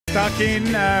Stuck in.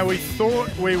 We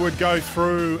thought we would go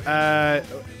through,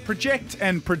 project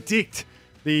and predict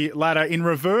the ladder in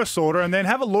reverse order and then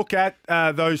have a look at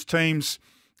those teams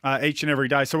each and every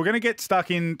day. So we're going to get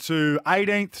stuck into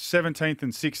 18th, 17th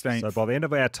and 16th. So by the end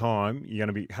of our time, you're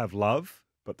going to have love.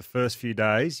 But the first few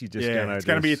days, you're just going to... It's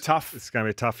going to be a tough... It's going to be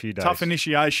a tough few days. Tough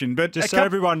initiation. But just so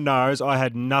everyone knows, I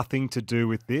had nothing to do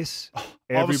with this.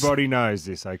 Everybody knows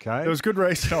this, okay? There was good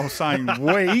reason I was saying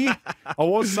we. I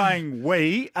was saying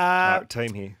we. No,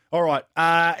 team here. All right.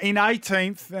 In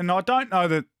 18th, and I don't know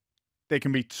that there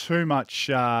can be too much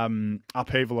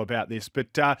upheaval about this,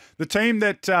 but the team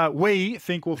that we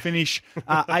think will finish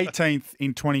 18th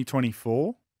in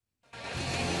 2024...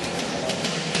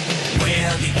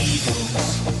 We're the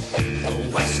Eagles,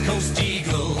 the West Coast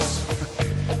Eagles,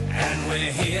 and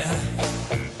we're here.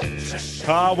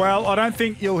 Well, I don't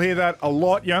think you'll hear that a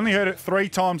lot. You only heard it 3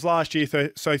 times last year, so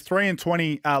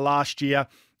 3-20 last year,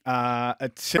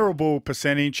 a terrible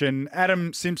percentage. And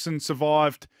Adam Simpson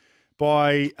survived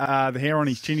by the hair on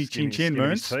his chin,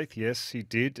 Moons. Teeth, yes, he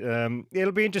did.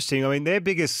 It'll be interesting. I mean, their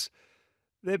biggest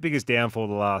downfall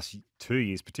the last 2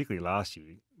 years, particularly last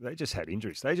year, they just had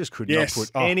injuries. They just could not put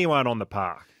anyone on the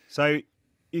park. So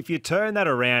if you turn that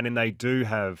around and they do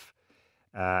have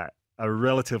a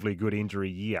relatively good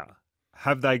injury year,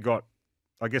 have they got,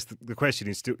 I guess the question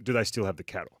is, do they still have the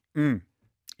cattle?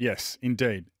 Yes,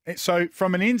 indeed. So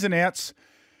from an ins and outs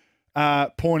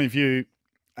point of view,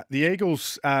 the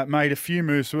Eagles made a few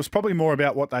moves. It was probably more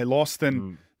about what they lost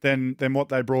than what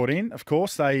they brought in. Of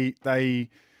course, they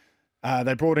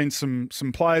brought in some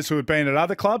players who had been at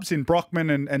other clubs in Brockman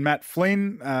and Matt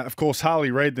Flynn. Of course, Harley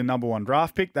Reid, the #1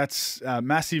 draft pick. That's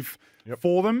massive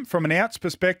for them. From an outs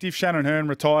perspective, Shannon Hearn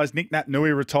retires, Nick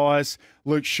Nat-Nui retires,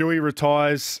 Luke Shuey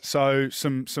retires. So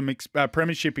some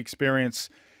premiership experience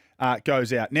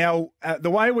goes out. Now,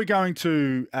 the way we're going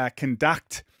to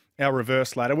conduct our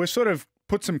reverse ladder, we've sort of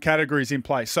put some categories in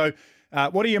place. So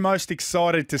what are you most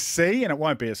excited to see? And it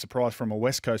won't be a surprise from a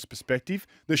West Coast perspective.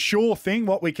 The sure thing,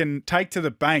 what we can take to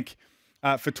the bank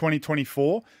for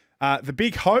 2024. The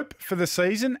big hope for the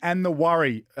season and the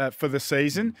worry for the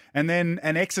season. And then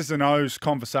an X's and O's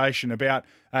conversation about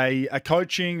a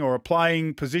coaching or a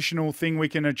playing positional thing we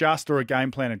can adjust or a game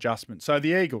plan adjustment. So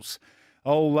the Eagles,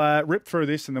 I'll rip through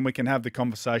this and then we can have the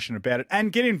conversation about it.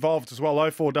 And get involved as well,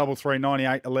 0433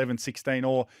 98 11 16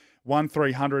 or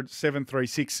 1300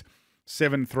 736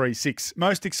 736.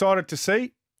 Most excited to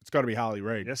see? It's got to be Harley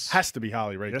Reid. Yes. Has to be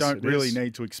Harley Reid. Yes, Don't really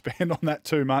need to expand on that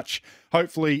too much.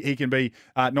 Hopefully he can be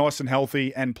nice and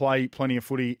healthy and play plenty of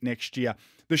footy next year.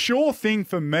 The sure thing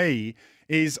for me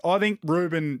is I think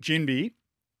Ruben Ginbey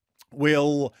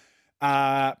will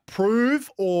prove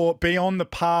or be on the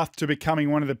path to becoming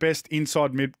one of the best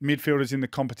inside midfielders in the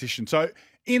competition. So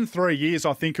in 3 years,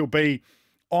 I think he'll be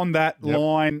on that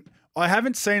line. I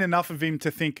haven't seen enough of him to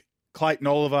think Clayton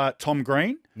Oliver, Tom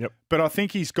Green. But I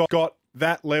think he's got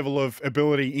that level of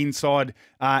ability inside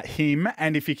him.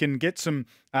 And if he can get some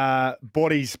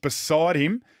bodies beside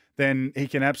him, then he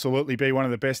can absolutely be one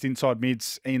of the best inside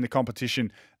mids in the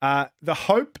competition. The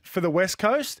hope for the West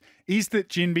Coast is that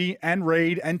Ginbey and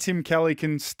Reid and Tim Kelly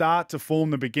can start to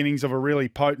form the beginnings of a really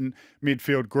potent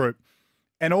midfield group.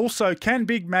 And also, can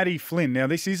Big Matty Flynn, now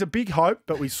this is a big hope,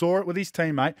 but we saw it with his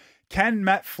teammate, can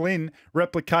Matt Flynn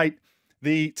replicate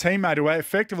the teammate who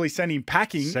effectively sent him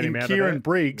packing in Kieran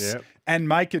Briggs and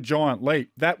make a giant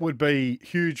leap? That would be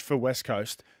huge for West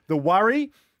Coast. The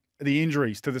worry, the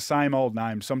injuries to the same old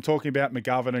names. So I'm talking about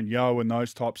McGovern and Yeo and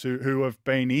those types who have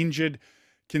been injured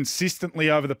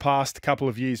consistently over the past couple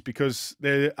of years because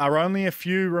there are only a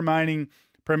few remaining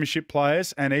premiership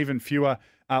players and even fewer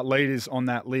leaders on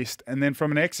that list. And then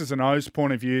from an X's and O's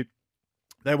point of view,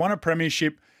 they won a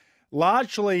premiership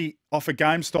largely off a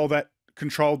game style that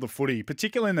controlled the footy,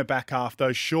 particularly in the back half,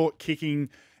 those short kicking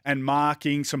and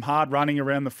marking, some hard running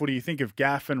around the footy. You think of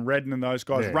Gaff and Redden and those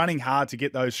guys running hard to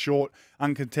get those short,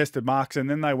 uncontested marks, and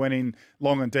then they went in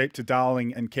long and deep to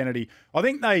Darling and Kennedy. I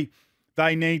think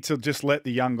they need to just let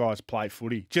the young guys play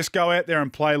footy. Just go out there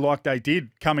and play like they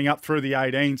did coming up through the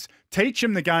 18s. Teach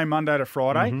them the game Monday to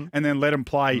Friday and then let them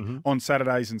play on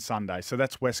Saturdays and Sundays. So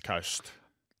that's West Coast.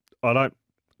 I don't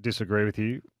disagree with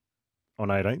you on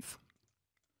 18th.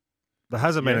 There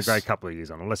hasn't been a great couple of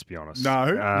years on it, let's be honest.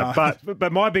 No.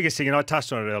 But my biggest thing, and I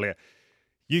touched on it earlier,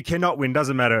 you cannot win.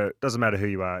 Doesn't matter who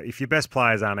you are. If your best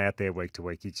players aren't out there week to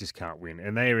week, you just can't win.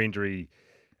 And their injury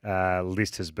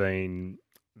list has been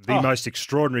the most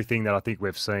extraordinary thing that I think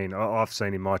we've seen. I've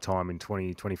seen in my time in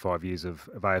 20, 25 years of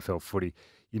AFL footy.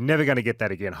 You're never going to get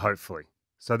that again, hopefully.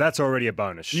 So that's already a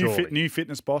bonus, surely. New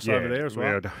fitness boss over there as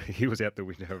well. Yeah, he was out the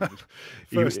window.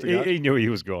 He knew he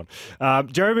was gone.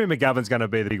 Jeremy McGovern's going to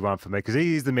be the big one for me because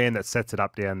he's the man that sets it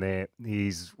up down there.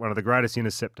 He's one of the greatest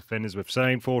intercept defenders we've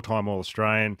seen, 4-time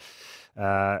All-Australian,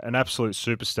 an absolute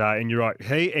superstar. And you're right,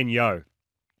 he and Yo.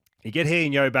 You get he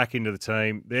and Yo back into the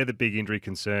team. They're the big injury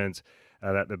concerns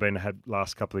that they've had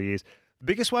last couple of years. The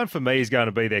biggest one for me is going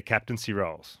to be their captaincy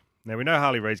roles. Now, we know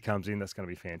Harley Reid comes in. That's going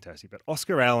to be fantastic. But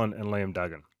Oscar Allen and Liam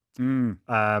Duggan.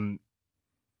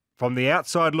 From the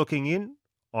outside looking in,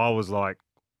 I was like,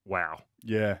 wow.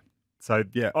 Yeah. So,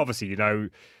 obviously, you know,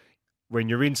 when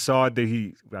you're inside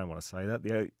I don't want to say that,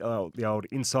 the old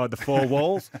inside the four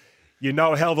walls, you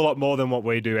know a hell of a lot more than what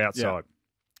we do outside. Yeah.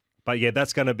 But, yeah,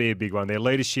 that's going to be a big one. Their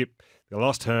leadership, they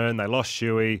lost Hearn, they lost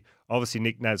Shuey. Obviously,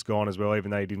 Nick Nad's gone as well,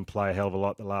 even though he didn't play a hell of a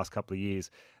lot the last couple of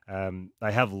years.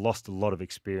 They have lost a lot of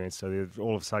experience. So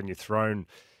all of a sudden you're thrown,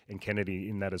 and Kennedy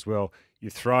in that as well,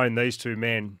 you're thrown these two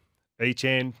men, each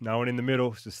end, no one in the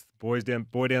middle. It's just boy down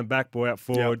back, boy out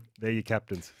forward. Yep. They're your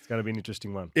captains. It's going to be an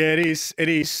interesting one. Yeah, it is. It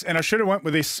is. And I should have went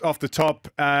with this off the top,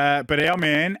 but our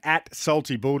man, at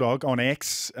Salty Bulldog on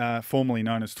X, formerly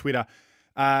known as Twitter.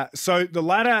 So the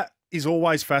ladder is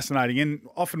always fascinating. And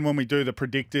often when we do the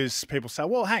predictors, people say,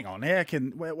 well, hang on, how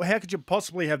could you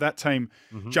possibly have that team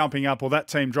jumping up or that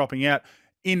team dropping out?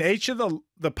 In each of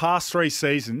the past 3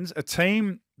 seasons, a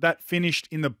team that finished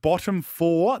in the bottom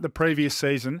 4 the previous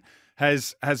season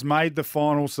has made the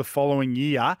finals the following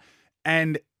year.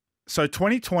 And so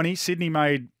 2020, Sydney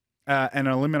made an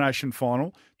elimination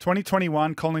final.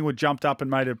 2021, Collingwood jumped up and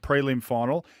made a prelim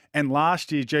final. And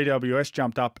last year, GWS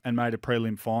jumped up and made a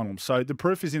prelim final. So the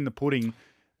proof is in the pudding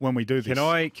when we do this.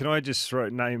 Can I just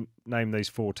name these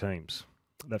 4 teams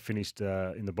that finished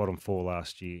in the bottom 4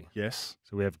 last year? Yes.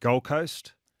 So we have Gold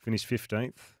Coast, finished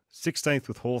 15th. 16th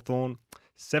with Hawthorn.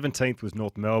 17th was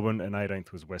North Melbourne. And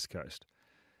 18th was West Coast.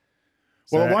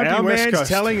 So well, it won't be West Coast.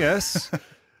 Telling us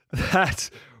that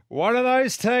one of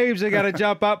those teams are going to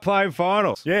jump up playing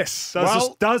finals. Yes.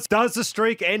 Does the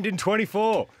streak end in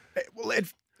 24?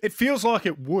 It feels like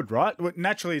it would, right?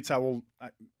 Naturally, it's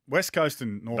West Coast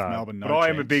and North Melbourne. No, but I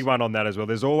am a big one on that as well.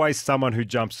 There's always someone who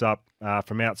jumps up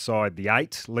from outside the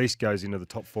 8, at least goes into the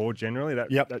top 4 generally.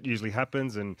 That usually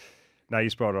happens. And no, you're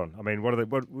spot on. I mean, what we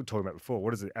were talking about before?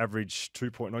 What is the average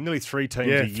 2.9? Nearly 3 teams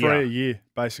a year. 3 a year,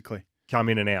 basically. Come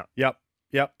in and out. Yep.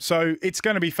 So it's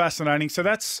going to be fascinating. So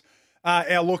that's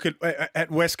our look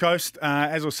at West Coast.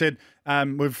 As I said,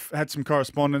 we've had some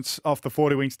correspondence off the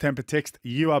 40 Wings temper text.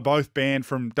 You are both banned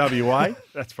from WA.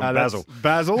 That's from Basil.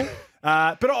 Basil.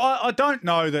 But I don't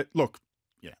know that. Look,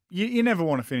 you never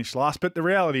want to finish last, but the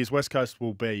reality is West Coast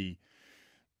will be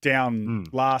down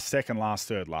last, second, last,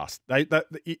 third, last.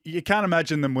 You can't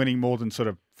imagine them winning more than sort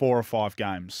of 4 or 5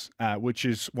 games, which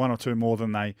is 1 or 2 more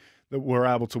than they were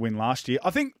able to win last year.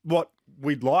 I think what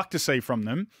we'd like to see from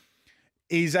them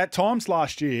is at times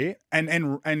last year,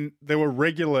 and there were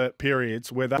regular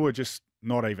periods where they were just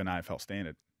not even AFL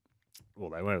standard.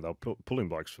 Well, they were. They were pulling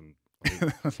blokes from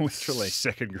literally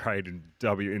second grade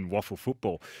in waffle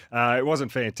football. It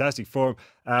wasn't fantastic for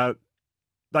them.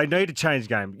 They need to change the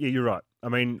game. Yeah, you're right. I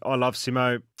mean, I love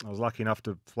Simo. I was lucky enough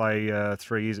to play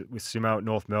 3 years with Simo at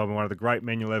North Melbourne, one of the great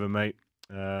men you'll ever meet.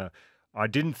 I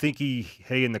didn't think he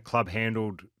and the club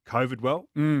handled COVID well.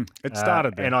 It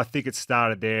started there. And I think it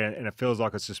started there, and it feels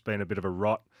like it's just been a bit of a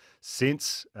rot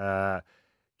since.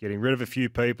 Getting rid of a few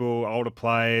people, older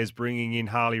players, bringing in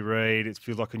Harley Reid. It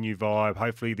feels like a new vibe.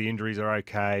 Hopefully the injuries are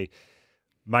okay.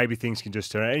 Maybe things can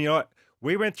just turn out. And you know what?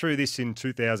 We went through this in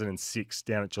 2006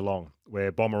 down at Geelong,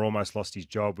 where Bomber almost lost his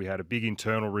job. We had a big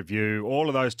internal review, all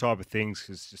of those type of things.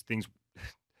 It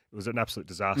was an absolute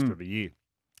disaster of a year.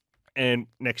 And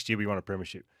next year we won a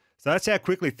premiership. So that's how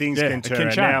quickly things can turn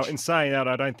out. Now, in saying that,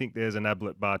 I don't think there's an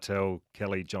Ablett, Bartel,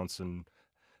 Kelly, Johnson,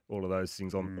 all of those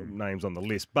things names on the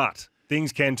list. But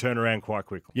things can turn around quite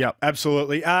quickly. Yeah,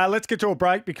 absolutely. Let's get to a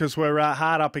break because we're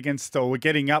we're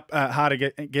getting up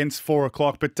hard against 4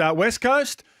 o'clock. But West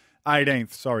Coast,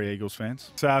 18th. Sorry, Eagles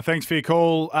fans. So thanks for your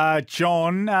call,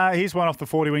 John. Here's one off the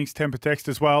 40 Wings temper text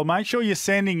as well. Make sure you're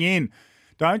sending in.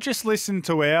 Don't just listen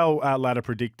to our ladder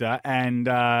predictor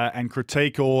and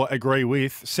critique or agree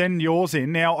with. Send yours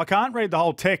in. Now, I can't read the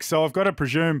whole text, so I've got to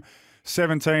presume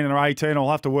 17 or 18.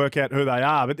 I'll have to work out who they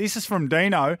are. But this is from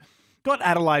Dino. Got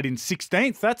Adelaide in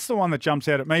 16th. That's the one that jumps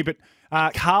out at me. But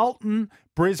Carlton,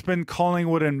 Brisbane,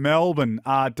 Collingwood and Melbourne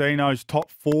are Dino's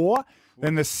top 4.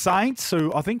 Then the Saints,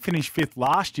 who I think finished 5th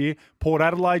last year, Port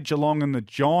Adelaide, Geelong and the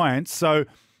Giants. So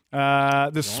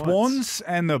the Swans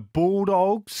and the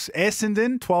Bulldogs,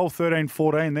 Essendon, 12, 13,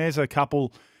 14. There's a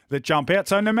couple that jump out.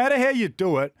 So no matter how you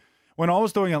do it, when I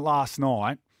was doing it last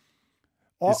night,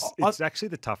 It's actually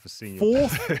the toughest thing.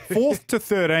 Fourth to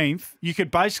 13th, you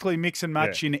could basically mix and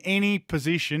match in any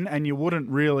position, and you wouldn't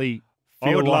really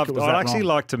feel like it was that I'd actually wrong.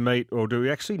 like to meet, or do we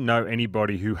actually know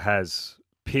anybody who has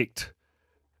picked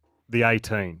the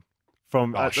 18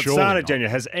 from at the surely start of not.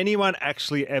 January? Has anyone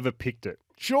actually ever picked it?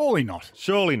 Surely not.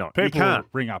 Surely not. You People can't. will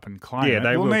ring up and claim Yeah, it.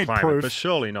 they we'll will need claim proof. it, but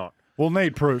surely not. We'll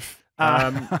need proof.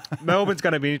 Melbourne's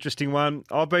going to be an interesting one.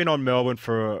 I've been on Melbourne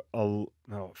for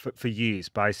years,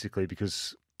 basically,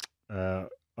 because I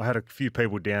had a few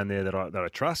people down there that I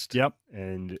trust. Yep.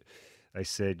 And they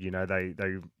said,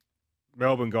 they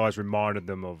Melbourne guys reminded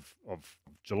them of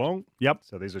Geelong. Yep.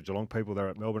 So these are Geelong people that were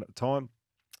at Melbourne at the time.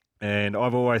 And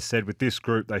I've always said with this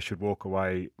group, they should walk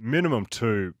away minimum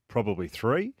 2, probably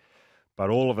 3.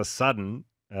 But all of a sudden,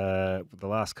 the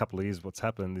last couple of years, what's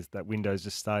happened is that window's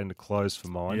just starting to close for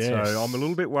mine. Yes. So I'm a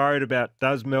little bit worried about,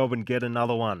 does Melbourne get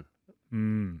another one?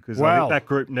 Because I Well, think that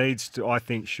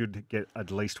group should get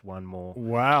at least one more.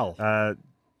 wow.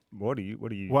 What do you?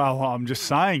 Well, I'm just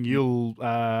saying you'll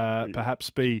perhaps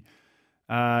be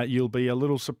you'll be a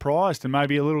little surprised and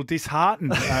maybe a little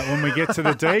disheartened when we get to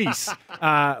the D's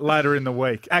later in the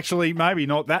week. Actually, maybe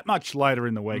not that much later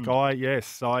in the week. I've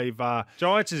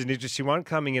Giants is an interesting one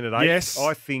coming in at 8. Yes.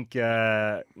 I think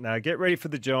now get ready for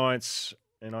the Giants,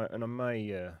 and I may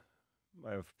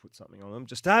have put something on them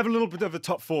just to have a little bit of a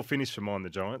top 4 finish for mine. The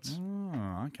Giants.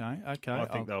 Oh, okay. I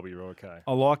think they'll be okay.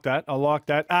 I like that.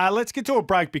 Let's get to a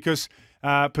break because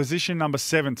position number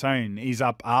 17 is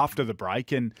up after the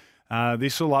break, and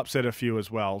this will upset a few as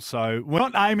well. So we're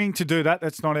not aiming to do that.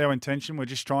 That's not our intention. We're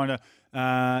just trying to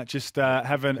have It's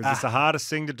the hardest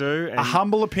thing to do. And a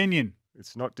humble opinion.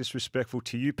 it's not disrespectful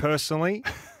to you personally.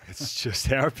 It's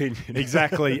just our opinion.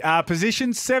 Exactly.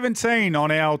 Position 17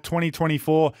 on our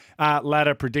 2024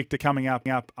 ladder predictor coming up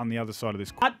on the other side of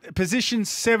this. At position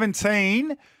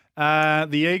 17, the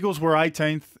Eagles were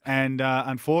 18th, and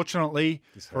unfortunately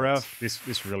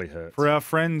This really hurts. for our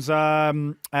friends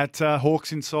at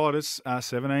Hawks Insiders,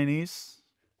 17 is.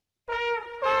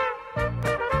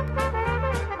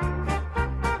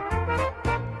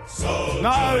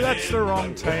 No, that's the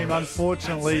wrong team,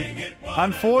 unfortunately.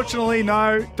 Unfortunately,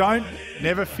 no.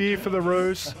 Never fear for the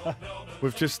Roos.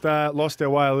 We've just lost our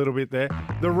way a little bit there.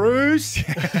 The Roos,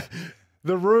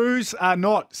 the Roos are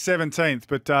not 17th,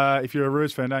 but if you're a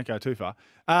Roos fan, don't go too far.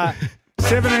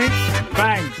 17th,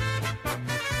 bang.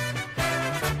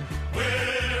 We're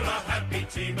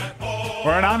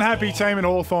an unhappy team in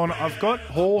Hawthorn. I've got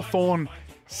Hawthorn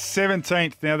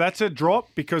 17th. Now, that's a drop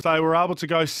because they were able to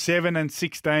go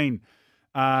 7-16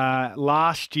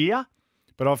 last year,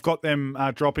 but I've got them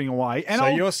dropping away. And so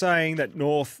you're saying that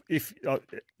North,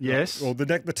 yes, or the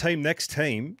next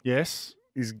team, yes,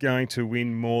 is going to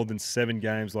win more than 7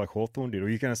 games like Hawthorn did, or are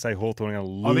you going to say Hawthorn are going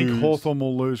to lose? I think Hawthorn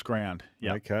will lose ground.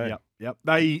 Yep, Okay. Yep.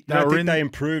 They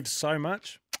improved so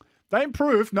much. They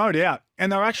improved, no doubt, and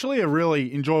they're actually a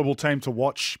really enjoyable team to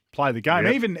watch play the game.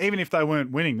 Yep. Even if they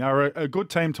weren't winning, they were a good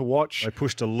team to watch. They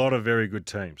pushed a lot of very good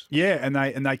teams. Yeah, and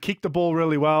they kicked the ball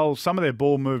really well. Some of their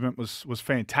ball movement was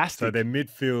fantastic. So their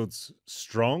midfield's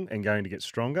strong and going to get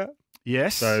stronger.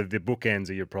 Yes. So the bookends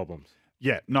are your problems.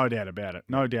 Yeah, no doubt about it.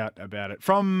 No doubt about it.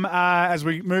 From as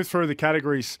we move through the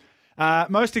categories,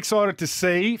 most excited to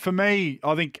see, for me,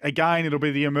 I think, again, it'll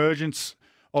be the emergence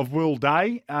of Will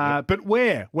Day. But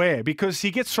where? Because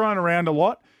he gets thrown around a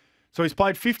lot. So he's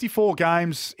played 54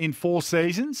 games in 4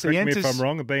 seasons. Correct me if I'm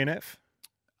wrong, a BNF?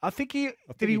 I think he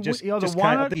just either came,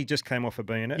 won I it. think he just came off a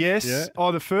BNF. Yes, Yeah.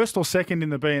 either first or second in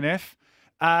the BNF.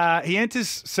 He enters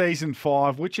season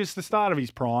 5, which is the start of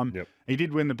his prime. Yep. He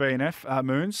did win the BNF,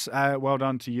 Moons. Well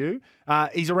done to you.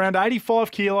 He's around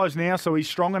 85 kilos now, so he's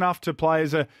strong enough to play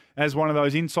as one of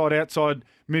those inside-outside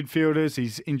midfielders.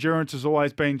 His endurance has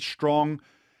always been strong.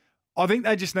 I think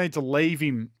they just need to leave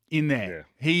him in there.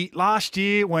 Yeah. Last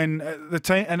year, when a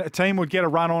team would get a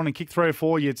run on and kick 3 or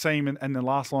 4, you'd see him in the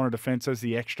last line of defence as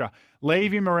the extra.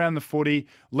 Leave him around the footy.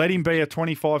 Let him be a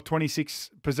 25, 26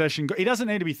 possession. He doesn't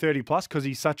need to be 30 plus because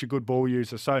he's such a good ball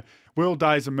user. So Will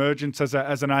Day's emergence as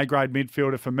an A-grade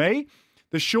midfielder for me.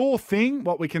 The sure thing,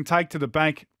 what we can take to the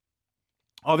bank,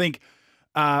 I think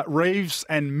Reeves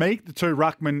and Meek, the 2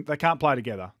 ruckmen, they can't play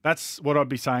together. That's what I'd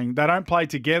be saying. They don't play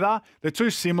together. They're too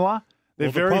similar. The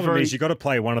problem is you've got to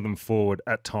play one of them forward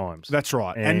at times. That's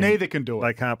right. And neither can do it.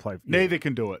 They can't play. Neither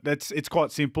can do it. It's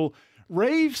quite simple.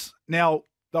 Reeves, now,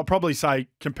 they'll probably say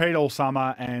compete all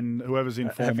summer and whoever's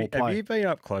in form will play. Have you been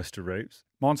up close to Reeves?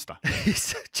 Monster.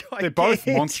 He's gigantic. They're both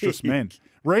monstrous men.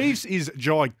 Reeves is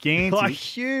gigantic. Like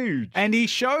huge. And he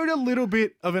showed a little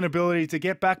bit of an ability to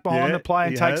get back behind the play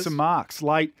and take some marks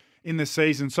late in the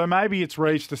season. So maybe it's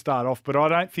Reeves to start off, but I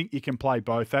don't think you can play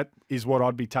both. That is what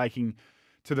I'd be taking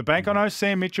to the bank. I know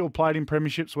Sam Mitchell played in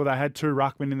premierships where they had 2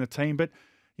 ruckmen in the team, but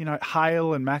you know,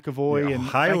 Hale and McAvoy and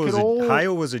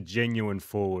Hale was a genuine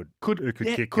forward who could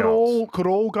kick goals. Could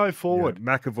all go forward.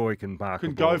 Yeah, McAvoy can mark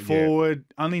Could go forward.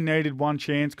 Only needed one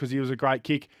chance because he was a great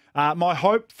kick. My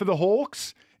hope for the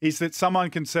Hawks is that someone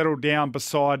can settle down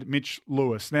beside Mitch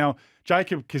Lewis. Now,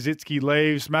 Jacob Kazitsky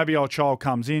leaves. Maybe old child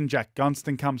comes in. Jack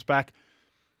Gunston comes back.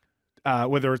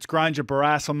 Whether it's Granger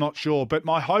Barras, I'm not sure. But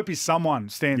my hope is someone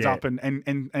stands up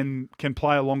and can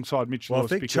play alongside Mitch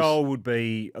Lewis. I think Joel would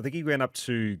be... I think he went up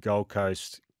to Gold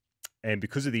Coast and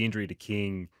because of the injury to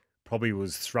King, probably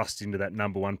was thrust into that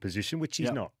number 1 position, which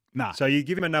he's not. Nah. So you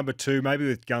give him a number 2, maybe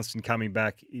with Gunston coming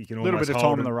back, you can almost bit of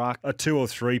hold time on the ruck. a 2 or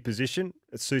 3 position.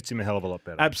 It suits him a hell of a lot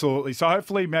better. Absolutely. So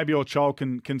hopefully maybe old child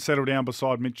can settle down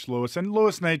beside Mitch Lewis. And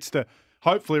Lewis needs to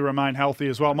hopefully remain healthy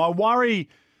as well. My worry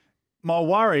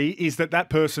is that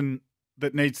person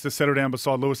that needs to settle down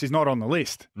beside Lewis is not on the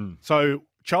list. So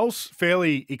Charles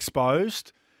fairly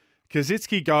exposed.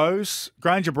 Kazitsky goes.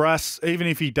 Granger Barras, even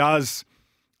if he does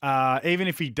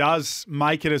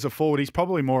make it as a forward, he's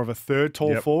probably more of a third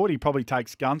tall forward. He probably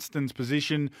takes Gunston's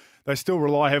position. They still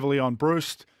rely heavily on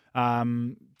Bruce.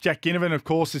 Jack Ginnivan, of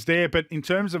course, is there. But in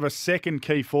terms of a second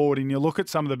key forward, and you look at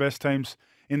some of the best teams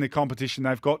in the competition,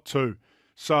 they've got 2.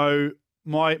 So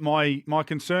my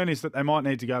concern is that they might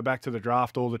need to go back to the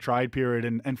draft or the trade period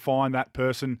and find that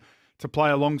person to play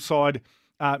alongside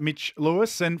Mitch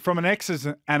Lewis. And from an X's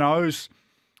and O's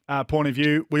point of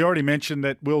view, we already mentioned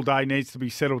that Will Day needs to be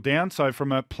settled down. So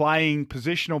from a playing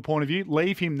positional point of view,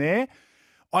 leave him there.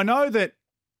 I know that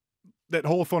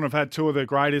Hawthorn have had 2 of the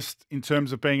greatest in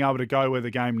terms of being able to go where the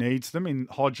game needs them in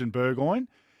Hodge and Burgoyne.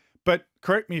 But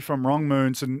correct me if I'm wrong,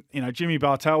 Moons, and you know Jimmy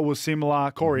Bartell was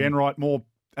similar, Corey Enright more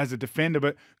as a defender,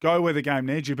 but go where the game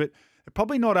needs you. But they're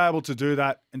probably not able to do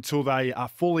that until they are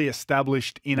fully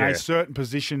established in a certain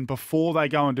position before they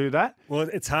go and do that. Well,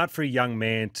 it's hard for a young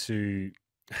man to...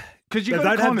 Because you've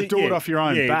got to kind of do it off your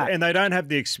own back. And they don't have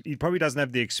he probably doesn't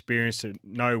have the experience to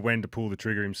know when to pull the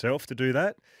trigger himself to do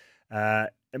that.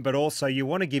 But also you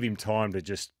want to give him time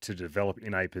to develop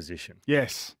in a position.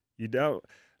 Yes. You don't.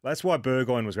 That's why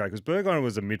Burgoyne was great, because Burgoyne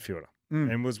was a midfielder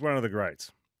and was one of the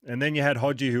greats. And then you had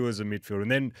Hodgie, who was a midfielder, and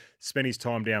then spent his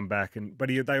time down back. But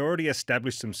they already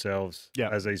established themselves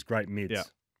as these great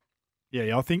mids.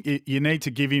 Yeah, I think you need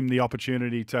to give him the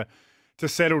opportunity to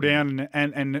settle down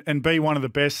and be one of the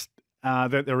best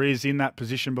that there is in that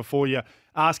position before you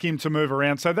ask him to move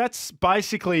around. So that's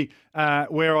basically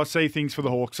where I see things for the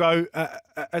Hawks. So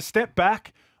a step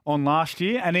back on last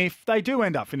year, and if they do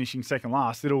end up finishing second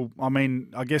last,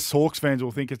 I guess Hawks fans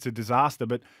will think it's a disaster,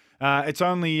 but it's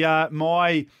only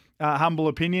my humble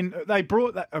opinion. They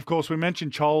brought that, of course, we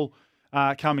mentioned Chol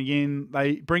coming in.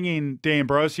 They bring in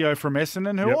D'Ambrosio from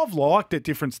Essendon, who I've liked at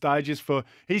different stages.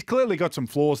 He's clearly got some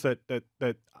flaws that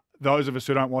those of us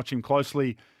who don't watch him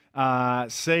closely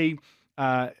see.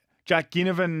 Jack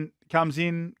Ginnivan comes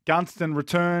in. Gunston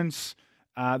returns.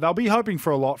 They'll be hoping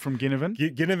for a lot from Ginnivan.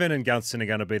 Ginnivan and Gunston are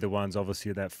going to be the ones, obviously,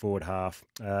 at that forward half.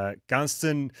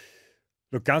 Gunston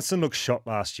looked shot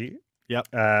last year.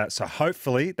 Yep. So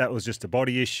hopefully that was just a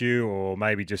body issue, or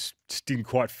maybe just didn't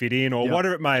quite fit in, or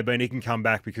whatever it may have been. He can come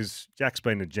back because Jack's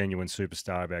been a genuine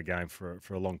superstar of our game for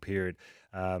a long period.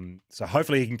 So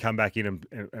hopefully he can come back in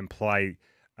and play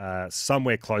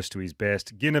somewhere close to his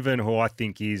best. Ginnivan, who I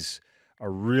think is a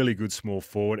really good small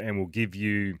forward and will give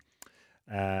you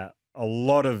a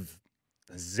lot of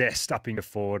zest up in the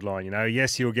forward line. You know,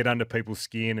 yes, he'll get under people's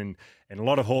skin, and a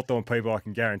lot of Hawthorn people, I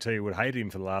can guarantee you, would hate him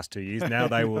for the last 2 years. Now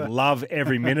they will love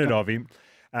every minute of him.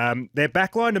 Their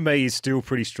backline to me is still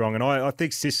pretty strong, and I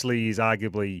think Sicily is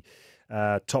arguably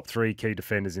top 3 key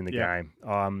defenders in the game.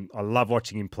 I love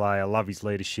watching him play. I love his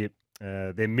leadership.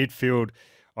 Their midfield,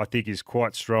 I think, is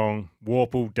quite strong.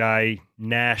 Warple, Day,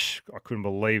 Nash. I couldn't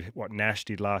believe what Nash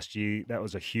did last year. That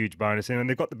was a huge bonus. And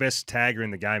they've got the best tagger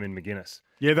in the game in McGuinness.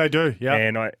 Yeah, they do. Yeah.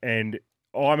 And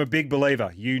I'm a big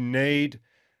believer. You need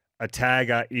a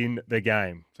tagger in the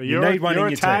game. So you're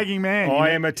a tagging man. I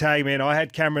am a tagging man. I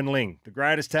had Cameron Ling, the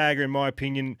greatest tagger in my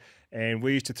opinion, and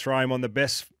we used to throw him on the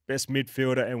best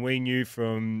midfielder, and we knew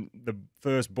from the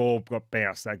first ball got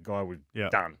bounced, that guy was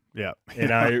done. Yeah. You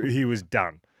know, he was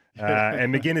done.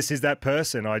 And McGuinness is that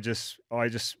person.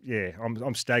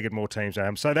 I'm staggered more teams than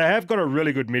him. So they have got a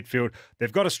really good midfield.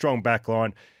 They've got a strong back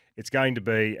line. It's going to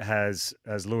be, has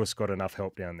Lewis got enough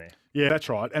help down there? Yeah, that's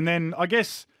right. And then I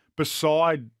guess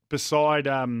beside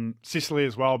Sicily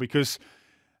as well, because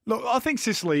look, I think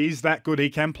Sicily is that good. He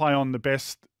can play on the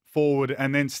best forward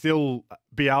and then still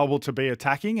be able to be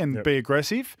attacking and be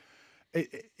aggressive.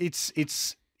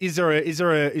 It's Is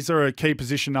there a key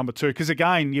position number 2? Because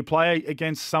again, you play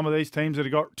against some of these teams that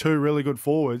have got 2 really good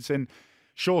forwards, and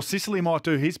sure, Sicily might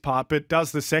do his part, but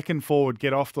does the second forward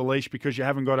get off the leash because you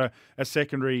haven't got a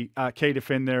secondary key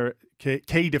defender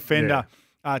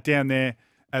down there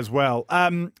as well?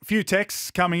 Few texts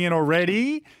coming in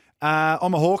already.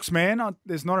 I'm a Hawks man.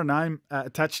 There's not a name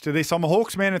attached to this. I'm a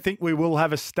Hawks man. I think we will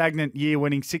have a stagnant year,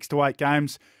 winning 6 to 8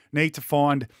 games. Need to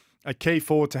find a key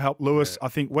forward to help Lewis. I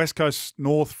think West Coast,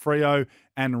 North, Freo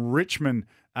and Richmond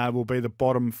will be the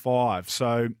bottom 5.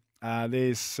 So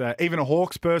there's even a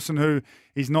Hawks person who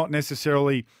is not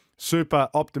necessarily super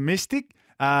optimistic.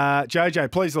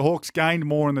 JJ, please, the Hawks gained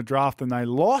more in the draft than they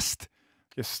lost.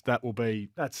 Guess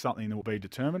that's something that will be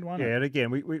determined, won't it? Yeah, and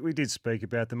again, we did speak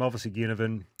about them. Obviously,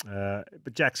 Ginnivan,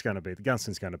 but Jack's going to be, the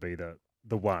Gunston's going to be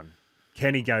the one.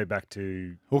 Can he go back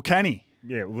to... Well, can he?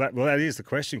 Yeah, well, that is the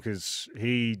question because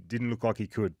he didn't look like he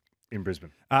could in Brisbane.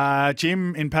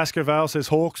 Jim in Pascoe Vale says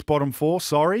Hawks bottom 4.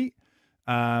 Sorry.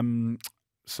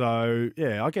 So,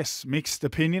 yeah, I guess mixed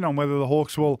opinion on whether the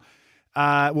Hawks will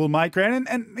make ground.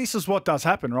 And this is what does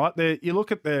happen, right? You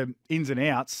look at the ins and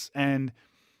outs, and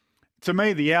to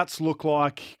me, the outs look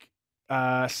like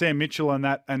Sam Mitchell and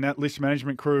that list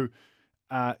management crew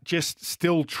just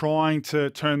still trying to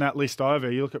turn that list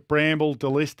over. You look at Bramble,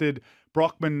 delisted.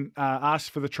 Brockman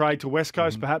asked for the trade to West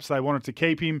Coast. Mm-hmm. Perhaps they wanted to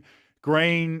keep him.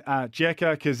 Green,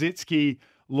 Jekka, Kazitsky,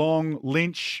 Long,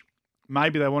 Lynch.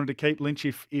 Maybe they wanted to keep Lynch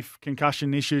if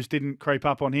concussion issues didn't creep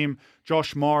up on him.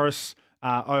 Josh Morris,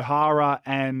 O'Hara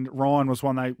and Ryan was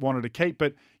one they wanted to keep.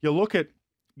 But you look at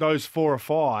those 4 or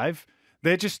 5,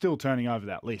 they're just still turning over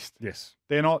that list. Yes.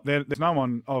 They're not. There's no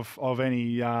one of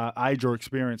any age or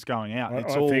experience going out.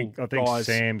 I think guys.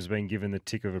 Sam's been given the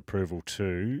tick of approval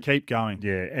too. Keep going.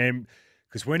 Yeah, and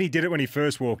because when he did it when he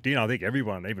first walked in, I think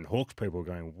everyone, even Hawks people, were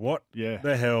going, "What the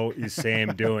hell is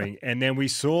Sam doing?" And then we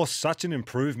saw such an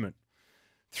improvement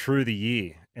through the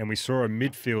year, and we saw a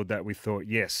midfield that we thought,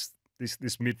 yes, this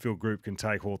midfield group can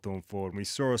take Hawthorn forward. And we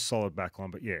saw a solid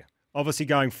backline, but obviously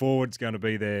going forward, it's going to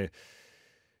be their.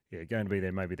 Yeah, going to be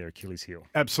maybe their Achilles heel.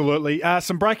 Absolutely.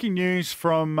 Some breaking news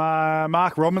from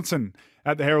Mark Robinson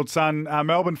at the Herald Sun.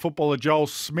 Melbourne footballer Joel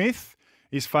Smith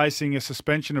is facing a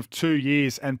suspension of 2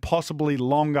 years and possibly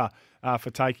longer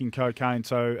for taking cocaine.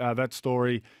 So that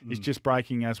story is just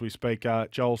breaking as we speak.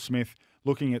 Joel Smith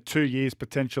looking at 2 years,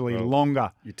 potentially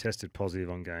longer. You tested positive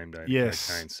on game day.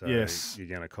 Yes. Cocaine, so you're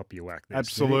going to copy your whack there.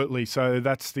 Absolutely. So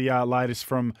that's the latest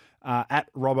from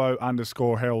at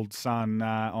Robbo_Herald Sun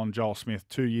on Joel Smith.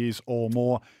 2 years or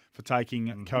more for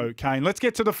taking cocaine. Let's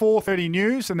get to the 4:30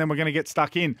 news, and then we're going to get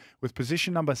stuck in with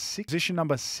position number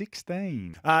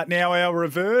 16. Now our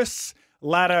reverse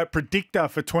ladder predictor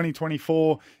for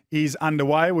 2024 is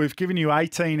underway. We've given you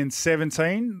 18 and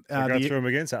 17. Go through them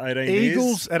again. So 18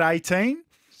 Eagles at 18.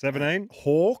 17.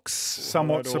 Hawks,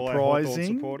 somewhat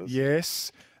surprising.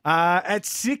 Yes. At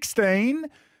 16,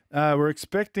 we're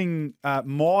expecting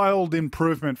mild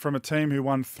improvement from a team who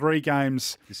won 3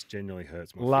 games This genuinely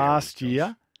hurts my last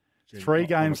feelings, year. 3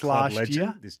 games last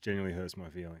year. This genuinely hurts my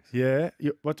feelings. Yeah.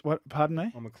 What? Pardon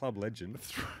me? I'm a club legend.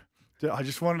 I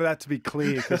just wanted that to be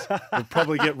clear because it'll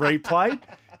probably get replayed.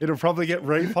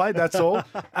 That's all.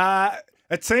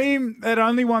 A team that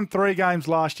only won 3 games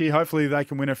last year. Hopefully they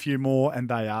can win a few more, and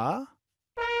they are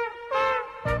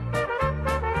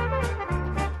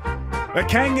the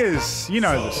Kangas. You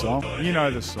know the song.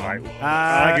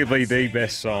 Arguably the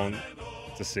best song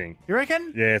to sing. You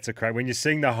reckon? Yeah, it's a great. When you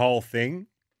sing the whole thing,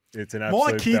 it's an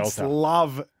absolute My kids belter.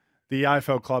 love the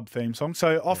AFL club theme song.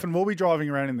 So often we'll be driving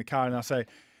around in the car and I say,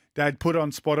 Dad, put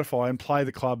on Spotify and play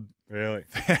the club. Really?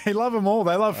 They love them all.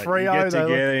 They love Freo. You get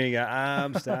together and you go,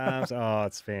 arms to arms. Oh,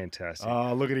 it's fantastic.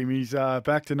 Oh, look at him. He's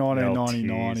back to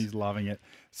 1999. He's loving it.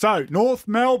 So, North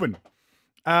Melbourne.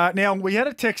 Now, we had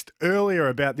a text earlier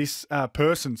about this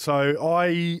person. So,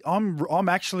 I'm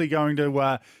actually going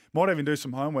to, might even do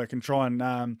some homework and try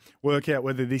and work out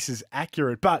whether this is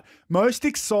accurate. But most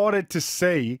excited to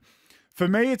see, for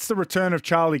me, it's the return of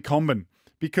Charlie Comben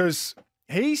because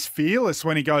he's fearless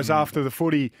when he goes after the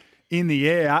footy in the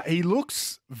air. He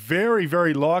looks very,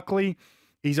 very likely.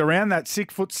 He's around that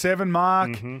 6'7"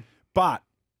 mark. Mm-hmm. But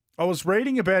I was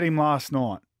reading about him last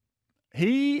night.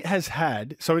 He has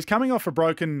had, so he's coming off a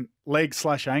broken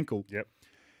leg/ankle. Yep.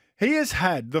 He has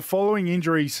had the following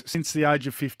injuries since the age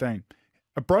of 15.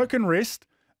 A broken wrist,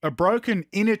 a broken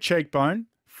inner cheekbone,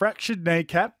 fractured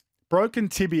kneecap, broken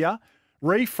tibia,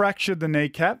 refractured the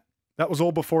kneecap. That was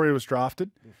all before he was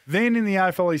drafted. Then in the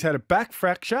AFL, he's had a back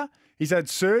fracture. He's had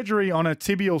surgery on a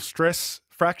tibial stress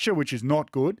fracture, which is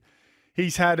not good.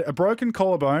 He's had a broken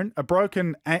collarbone, a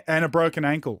broken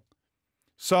ankle.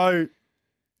 So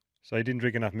So he didn't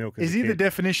drink enough milk as Is a he kid. the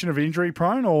definition of injury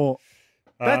prone, or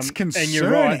that's concerning? And you're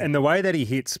right. And the way that he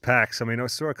hits packs, I mean, I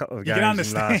saw a couple of You can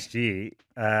games understand. last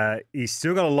year. He's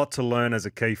still got a lot to learn as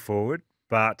a key forward,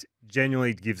 but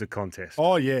genuinely gives a contest.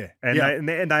 Oh, yeah. And, yeah. and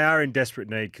they are in desperate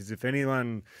need, because if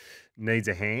anyone needs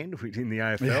a hand in the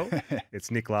AFL,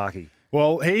 it's Nick Larkey.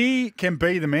 Well, he can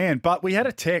be the man. But we had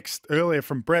a text earlier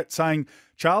from Brett saying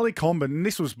Charlie Comben, and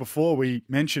this was before we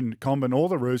mentioned Comben or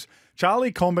the Roos,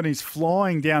 Charlie Comben is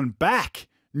flying down back,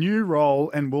 new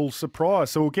role, and will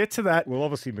surprise. So we'll get to that. Well,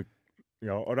 obviously, I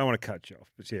don't want to cut you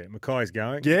off, but yeah, Mackay's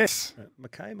going. Yes.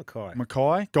 Mackay.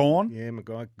 Mackay, gone. Yeah,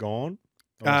 Mackay, gone.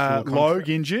 Logue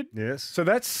injured. Yes. So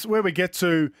that's where we get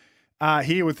to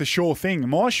here with the sure thing.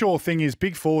 My sure thing is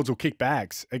big forwards will kick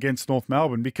bags against North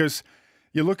Melbourne, because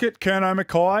you look at Kerno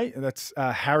Mackay, that's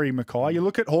Harry Mackay. You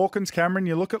look at Hawkins Cameron.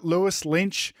 You look at Lewis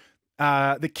Lynch,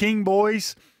 the King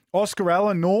boys, Oscar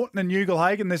Allen, Norton and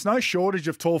Ugle-Hagan. There's no shortage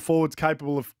of tall forwards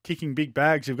capable of kicking big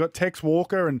bags. You've got Tex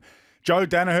Walker and Joe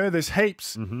Danaher. There's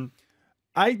heaps. Mm-hmm.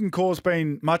 Aiden Corr's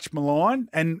been much maligned,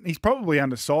 and he's probably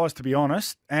undersized, to be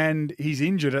honest, and he's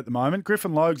injured at the moment.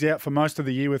 Griffin Logue's out for most of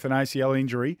the year with an ACL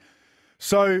injury.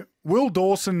 So Will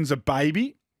Dawson's a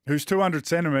baby who's 200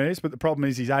 centimetres, but the problem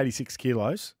is he's 86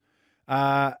 kilos.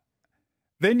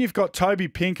 Then you've got Toby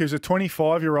Pink, who's a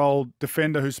 25-year-old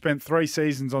defender who spent 3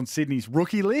 seasons on Sydney's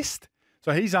rookie list.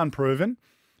 So he's unproven.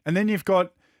 And then you've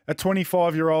got a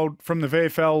 25-year-old from the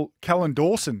VFL, Callan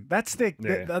Dawson. That's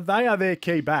they are their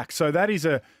key back. So that is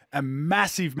a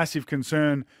massive, massive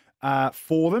concern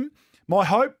for them. My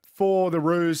hope for the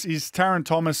Roos is Taron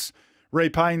Thomas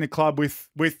repaying the club with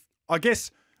I guess,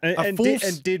 and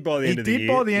did by the end of the year. He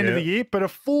did by the end of the year, but a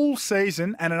full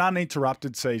season and an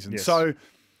uninterrupted season. Yes.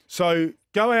 So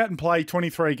go out and play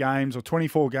 23 games or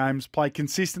 24 games, play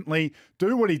consistently,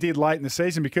 do what he did late in the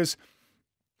season, because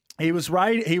he was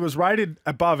rated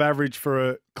above average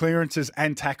for clearances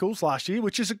and tackles last year,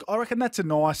 which is, I reckon that's a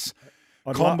nice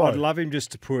combo. I'd love him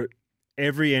just to put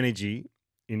every energy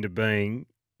into being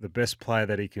the best player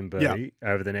that he can be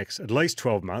over the next at least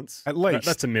 12 months. At least.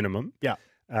 That's a minimum. Yeah.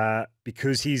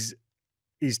 Because his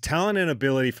talent and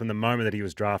ability from the moment that he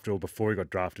was drafted or before he got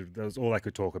drafted, that was all they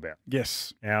could talk about.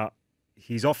 Yes. Now,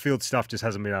 his off-field stuff just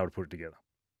hasn't been able to put it together.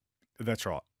 That's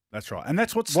right. That's right. And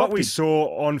that's what we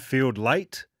saw on field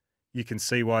late, you can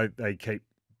see why they keep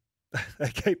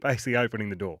basically opening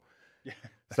the door. Yeah.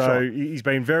 So he's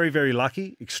been very, very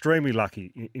lucky, extremely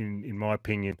lucky, in my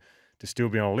opinion, to still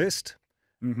be on a list.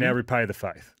 Mm-hmm. Now repay the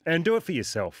faith and do it for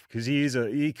yourself, because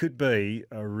he could be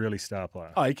a really star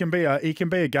player. Oh, he can be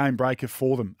a game breaker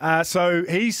for them. So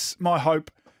he's my hope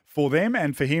for them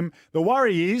and for him. The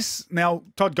worry is now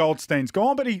Todd Goldstein's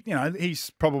gone, but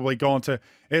he's probably gone to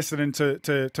Essendon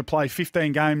to play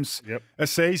 15 games a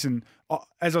season.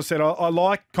 As I said, I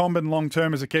like Comben long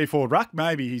term as a key forward ruck.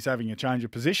 Maybe he's having a change of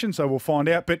position, so we'll find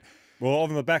out. But well,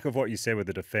 on the back of what you said with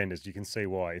the defenders, you can see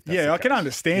why. I can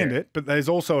understand it, but there's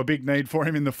also a big need for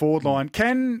him in the forward line.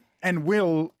 Can and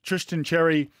will Tristan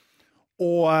Cherry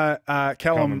or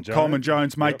Coleman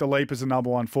Jones make the leap as a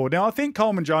number one forward? Now, I think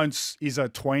Coleman Jones is a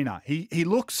tweener.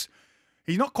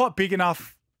 He's not quite big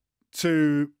enough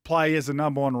to play as a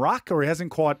number one ruck, or he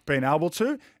hasn't quite been able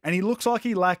to, and he looks like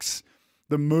he lacks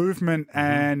the movement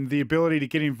and the ability to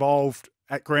get involved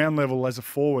at ground level as a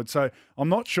forward. So I'm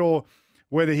not sure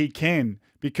whether he can,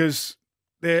 because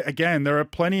there are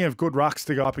plenty of good rucks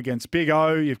to go up against. Big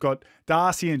O, you've got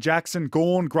Darcy and Jackson,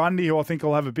 Gawn, Grundy, who I think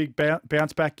will have a big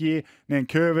bounce back year,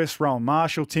 Nankervis, Rowan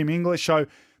Marshall, Tim English. So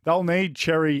they'll need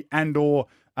Cherry and or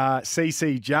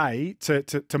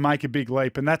CCJ to make a big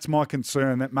leap. And that's my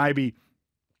concern, that maybe,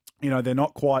 they're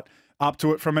not quite up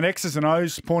to it from an X's and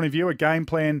O's point of view, a game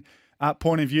plan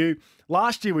point of view.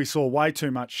 Last year we saw way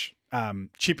too much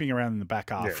chipping around in the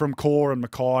back half from Core and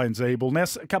Mackay and Zeeble. Now,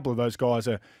 a couple of those guys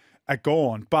are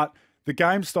gone, but the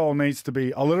game style needs to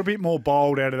be a little bit more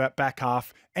bold out of that back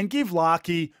half, and give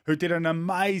Larkey, who did an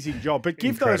amazing job, but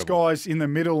give those guys in the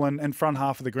middle and front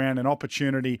half of the ground an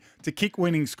opportunity to kick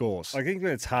winning scores. I think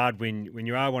that it's hard when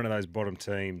you are one of those bottom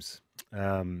teams,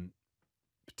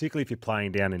 particularly if you're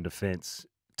playing down in defence,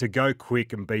 to go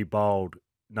quick and be bold,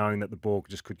 knowing that the ball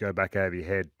just could go back over your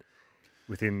head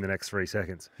within the next 3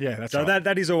 seconds. Yeah, that's so right.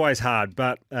 that is always hard,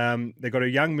 but they've got a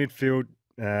young midfield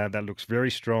that looks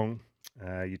very strong.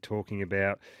 You're talking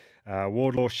about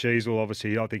Wardlaw, Sheasel,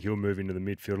 obviously. I think he'll move into the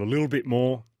midfield a little bit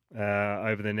more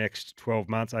over the next 12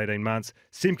 months, 18 months.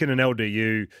 Simpkin and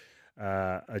LDU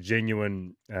are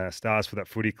genuine stars for that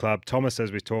footy club. Thomas,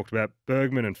 as we talked about,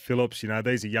 Bergman and Phillips,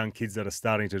 these are young kids that are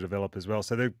starting to develop as well.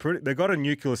 So they've got a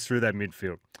nucleus through that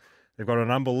midfield. They've got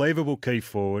an unbelievable key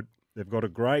forward. They've got a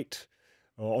great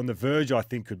on the verge, I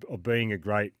think, of being a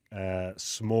great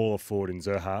smaller forward in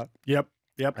Zerha. Yep.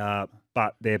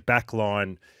 But their back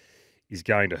line is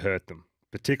going to hurt them,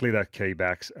 particularly their key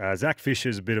backs. Zach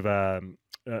Fisher's a bit of a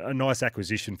nice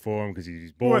acquisition for him because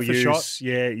his ball use,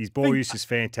 his ball use is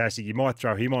fantastic. You might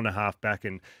throw him on a half back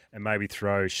and maybe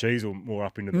throw Sheasel more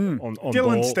up into on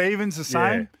Dylan ball. Stevens the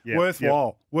same,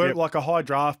 worthwhile. Like a high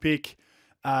draft pick.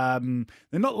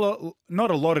 They're not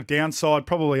a lot of downside,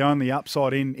 probably only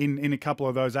upside in a couple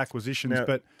of those acquisitions. Now,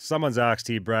 but someone's asked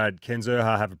here, Brad, can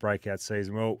Zerha have a breakout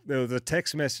season? Well, there was a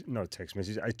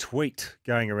tweet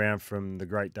going around from the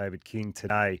great David King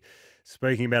today,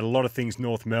 speaking about a lot of things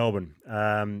North Melbourne.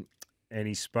 And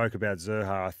he spoke about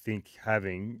Zerha, I think,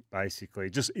 having basically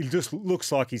it just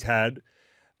looks like he's had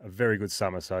a very good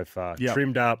summer so far. Yep.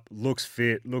 Trimmed up, looks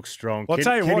fit, looks strong. Well, I'll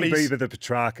tell you what, he be the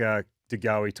Petrarca,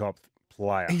 DeGoey type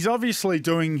player? He's obviously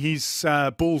doing his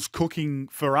Bulls cooking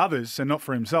for others and not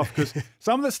for himself, because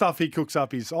some of the stuff he cooks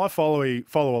up is I follow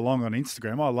along on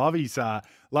Instagram. I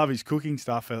love his cooking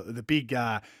stuff. The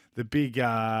big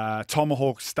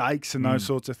tomahawk steaks and those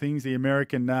sorts of things. The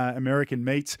American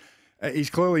meats.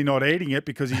 He's clearly not eating it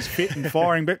because he's fit and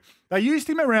firing. But they used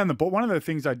him around the ball. One of the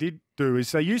things they did do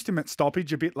is they used him at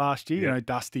stoppage a bit last year. You know,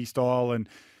 Dusty style, and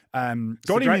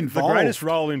got him involved. The greatest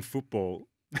role in football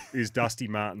is Dusty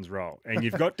Martin's role, and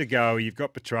you've got DeGoey, you've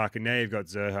got Petrarca, now you've got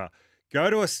Zerha. Go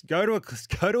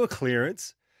to a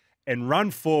clearance and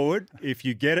run forward. If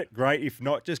you get it, great. If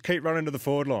not, just keep running to the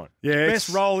forward line. Yeah, best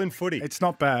role in footy. It's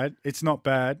not bad.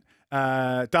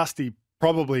 Dusty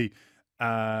probably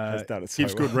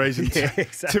gives good reason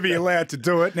to be allowed to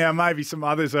do it. Now, maybe some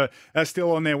others are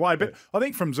still on their way, but I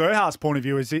think from Zerha's point of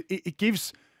view, is it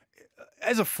gives,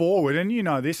 as a forward, and you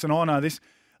know this and I know this,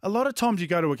 a lot of times you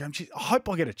go to a game, I hope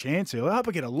I get a chance here. I hope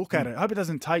I get a look at it. I hope it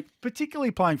doesn't take,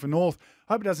 particularly playing for North,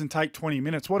 I hope it doesn't take 20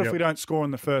 minutes. What if we don't score in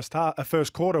the first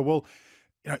quarter? Well,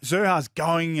 you know, Zerha's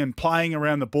going and playing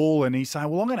around the ball, and he's saying,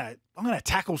 well, I'm going to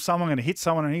tackle someone, I'm going to hit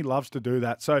someone, and he loves to do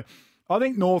that. So I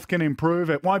think North can improve.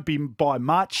 It won't be by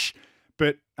much,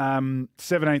 but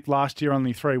 17th last year,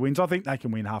 only 3 wins. I think they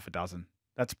can win half a dozen.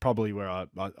 That's probably where I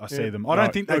see them. I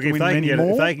don't think they can win many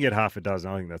more. If they can get half a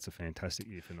dozen, I think that's a fantastic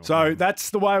year for North. So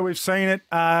that's the way we've seen it.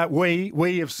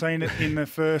 We have seen it in the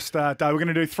first day. We're going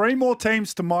to do 3 more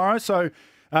teams tomorrow. So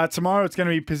tomorrow it's going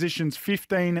to be positions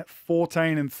 15,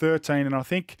 14 and 13. And I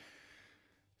think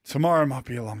tomorrow might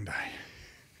be a long day.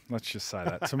 Let's just say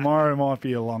that. Tomorrow might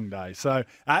be a long day. So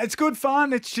it's good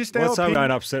fun. It's just our opinion.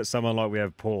 Don't upset someone like we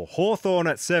have Paul. Hawthorn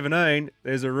at 17,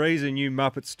 there's a reason you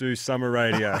Muppets do summer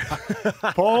radio.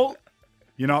 Paul,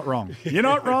 you're not wrong. You're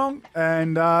not wrong.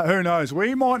 And who knows?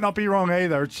 We might not be wrong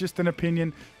either. It's just an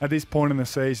opinion at this point in the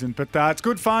season. But it's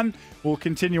good fun. We'll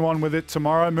continue on with it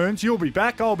tomorrow, Moons. You'll be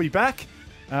back. I'll be back.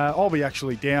 I'll be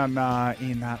actually down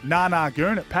in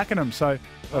Narnagoon at Pakenham. So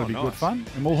that'll be good fun.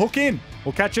 And we'll hook in.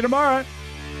 We'll catch you tomorrow.